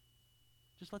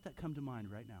 Just let that come to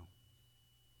mind right now.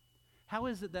 How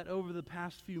is it that over the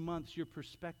past few months your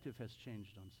perspective has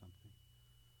changed on something?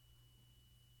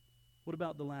 What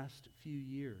about the last few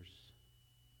years?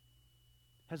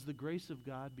 Has the grace of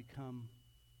God become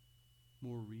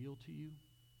more real to you?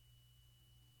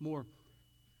 More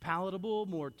palatable,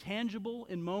 more tangible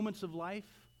in moments of life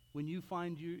when you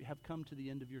find you have come to the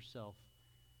end of yourself?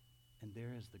 And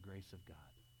there is the grace of God,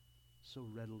 so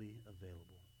readily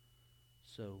available,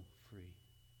 so free.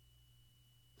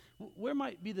 Where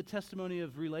might be the testimony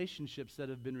of relationships that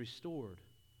have been restored?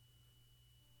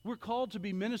 We're called to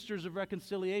be ministers of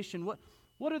reconciliation.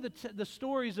 What are the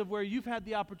stories of where you've had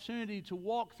the opportunity to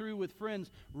walk through with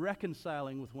friends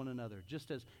reconciling with one another,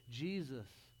 just as Jesus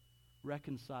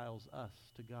reconciles us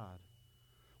to God?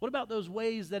 What about those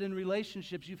ways that in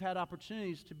relationships you've had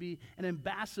opportunities to be an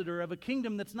ambassador of a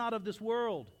kingdom that's not of this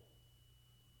world?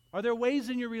 Are there ways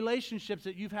in your relationships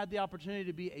that you've had the opportunity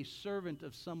to be a servant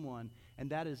of someone, and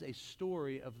that is a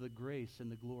story of the grace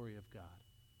and the glory of God?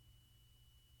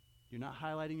 You're not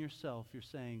highlighting yourself. You're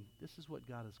saying, this is what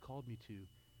God has called me to,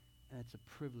 and it's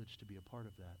a privilege to be a part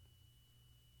of that.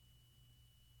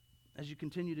 As you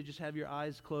continue to just have your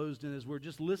eyes closed, and as we're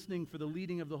just listening for the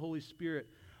leading of the Holy Spirit,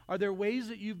 are there ways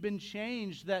that you've been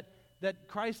changed that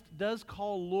Christ does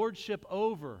call lordship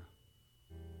over?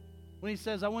 When He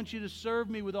says, I want you to serve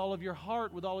me with all of your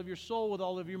heart, with all of your soul, with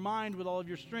all of your mind, with all of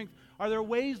your strength. Are there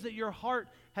ways that your heart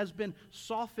has been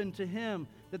softened to Him,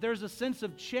 that there's a sense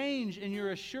of change in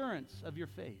your assurance of your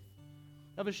faith,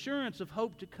 of assurance of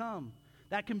hope to come?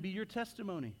 That can be your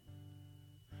testimony.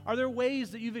 Are there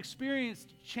ways that you've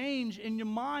experienced change in your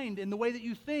mind, in the way that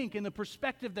you think, in the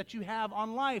perspective that you have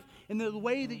on life, in the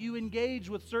way that you engage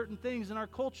with certain things in our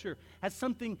culture? Has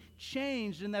something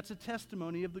changed, and that's a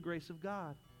testimony of the grace of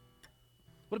God?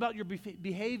 What about your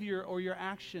behavior or your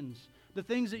actions, the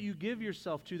things that you give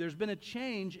yourself to? There's been a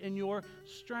change in your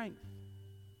strength.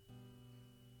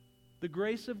 The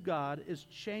grace of God is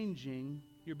changing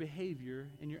your behavior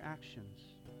and your actions.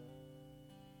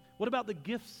 What about the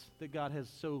gifts that God has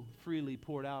so freely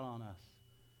poured out on us?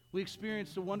 We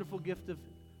experienced a wonderful gift of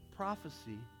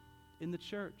prophecy in the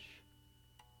church.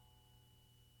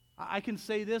 I can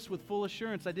say this with full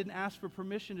assurance. I didn't ask for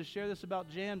permission to share this about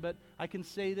Jan, but I can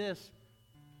say this.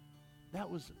 That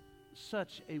was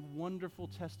such a wonderful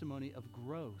testimony of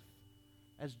growth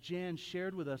as Jan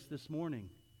shared with us this morning.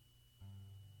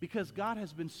 Because God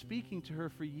has been speaking to her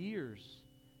for years,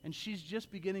 and she's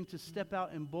just beginning to step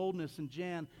out in boldness. And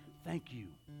Jan, thank you.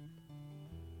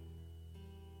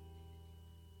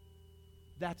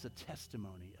 That's a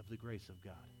testimony of the grace of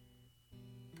God.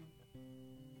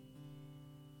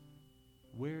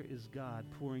 Where is God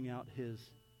pouring out His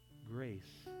grace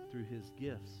through His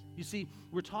gifts? You see,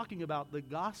 we're talking about the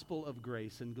gospel of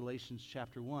grace in Galatians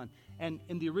chapter 1. And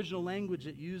in the original language,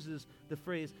 it uses the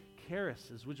phrase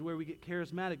charis, which is where we get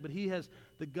charismatic. But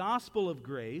the gospel of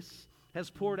grace has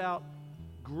poured out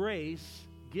grace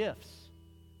gifts.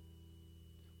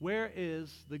 Where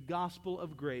is the gospel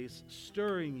of grace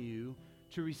stirring you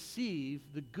to receive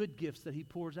the good gifts that He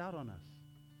pours out on us?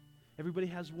 Everybody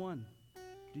has one.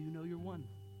 Do you know your one?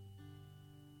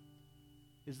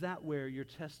 Is that where your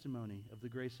testimony of the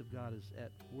grace of God is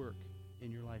at work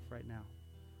in your life right now?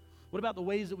 What about the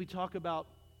ways that we talk about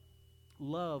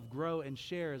love, grow, and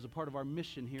share as a part of our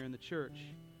mission here in the church?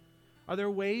 Are there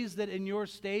ways that in your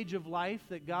stage of life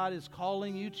that God is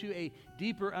calling you to a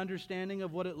deeper understanding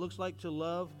of what it looks like to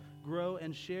love, grow,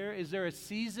 and share? Is there a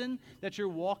season that you're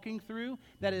walking through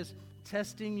that is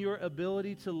testing your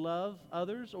ability to love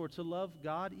others or to love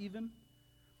God even?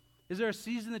 Is there a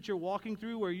season that you're walking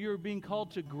through where you're being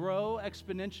called to grow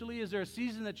exponentially? Is there a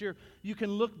season that you can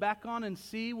look back on and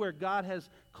see where God has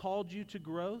called you to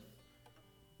growth?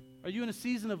 Are you in a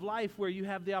season of life where you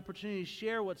have the opportunity to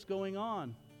share what's going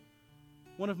on?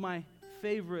 One of my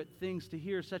favorite things to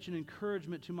hear, such an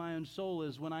encouragement to my own soul,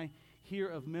 is when I hear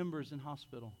of members in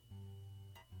hospital.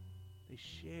 They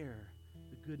share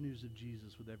the good news of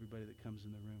Jesus with everybody that comes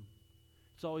in the room.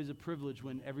 It's always a privilege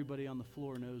when everybody on the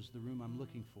floor knows the room I'm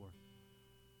looking for,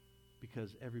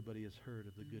 because everybody has heard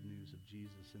of the good news of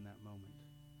Jesus in that moment.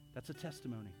 That's a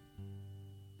testimony.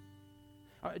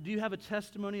 Do you have a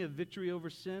testimony of victory over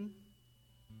sin?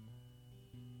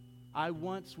 I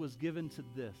once was given to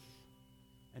this,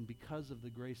 and because of the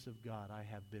grace of God, I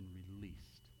have been released.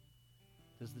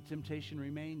 Does the temptation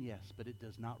remain? Yes, but it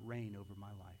does not reign over my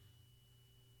life.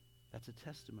 That's a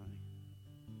testimony.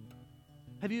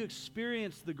 Have you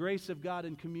experienced the grace of God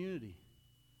in community?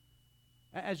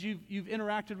 As you've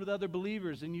interacted with other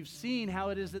believers and you've seen how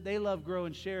it is that they love, grow,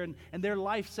 and share, and their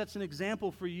life sets an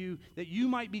example for you that you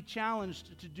might be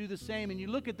challenged to do the same. And you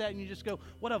look at that and you just go,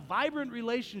 what a vibrant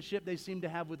relationship they seem to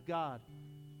have with God.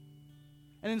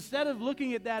 And instead of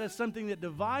looking at that as something that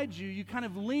divides you, you kind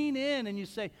of lean in and you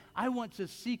say, I want to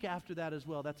seek after that as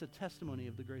well. That's a testimony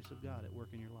of the grace of God at work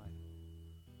in your life.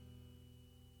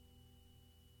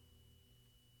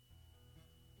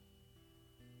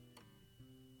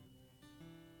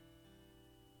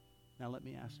 Now let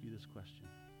me ask you this question.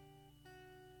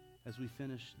 As we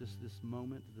finish this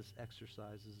moment, this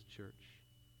exercise as a church,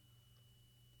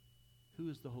 who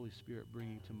is the Holy Spirit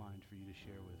bringing to mind for you to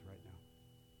share with right now?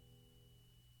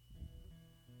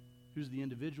 Who's the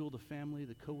individual, the family,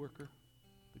 the coworker,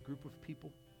 the group of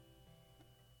people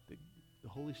that the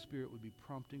Holy Spirit would be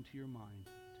prompting to your mind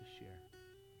to share?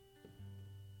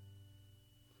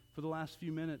 For the last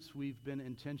few minutes, we've been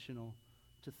intentional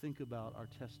to think about our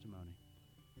testimony.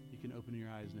 You can open your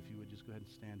eyes, and if you would, just go ahead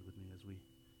and stand with me as we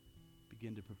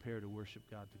begin to prepare to worship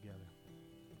God together.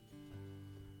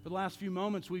 For the last few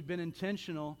moments, we've been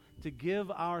intentional to give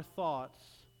our thoughts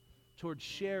towards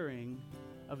sharing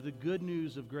of the good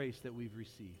news of grace that we've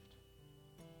received.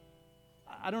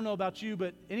 I don't know about you,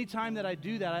 but anytime that I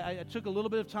do that, I took a little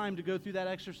bit of time to go through that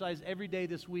exercise every day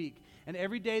this week. And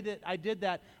every day that I did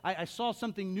that, I saw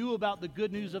something new about the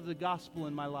good news of the gospel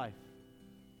in my life.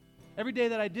 Every day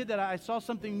that I did that, I saw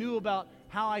something new about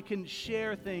how I can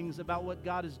share things about what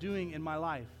God is doing in my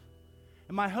life.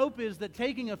 And my hope is that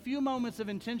taking a few moments of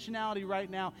intentionality right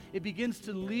now, it begins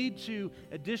to lead to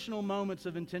additional moments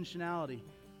of intentionality.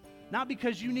 Not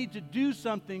because you need to do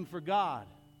something for God,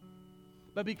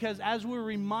 but because as we're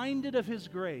reminded of His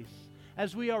grace,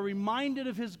 as we are reminded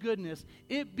of His goodness,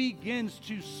 it begins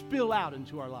to spill out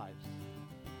into our lives.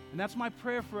 And that's my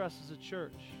prayer for us as a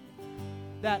church,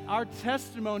 that our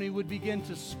testimony would begin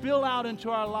to spill out into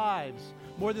our lives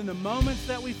more than the moments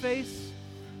that we face,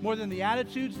 more than the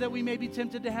attitudes that we may be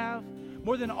tempted to have,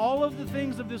 more than all of the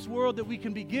things of this world that we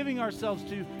can be giving ourselves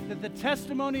to, that the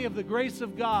testimony of the grace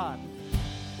of God,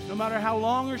 no matter how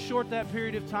long or short that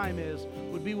period of time is,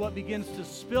 would be what begins to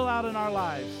spill out in our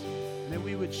lives, and that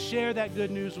we would share that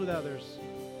good news with others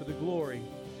for the glory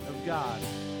of God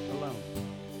alone.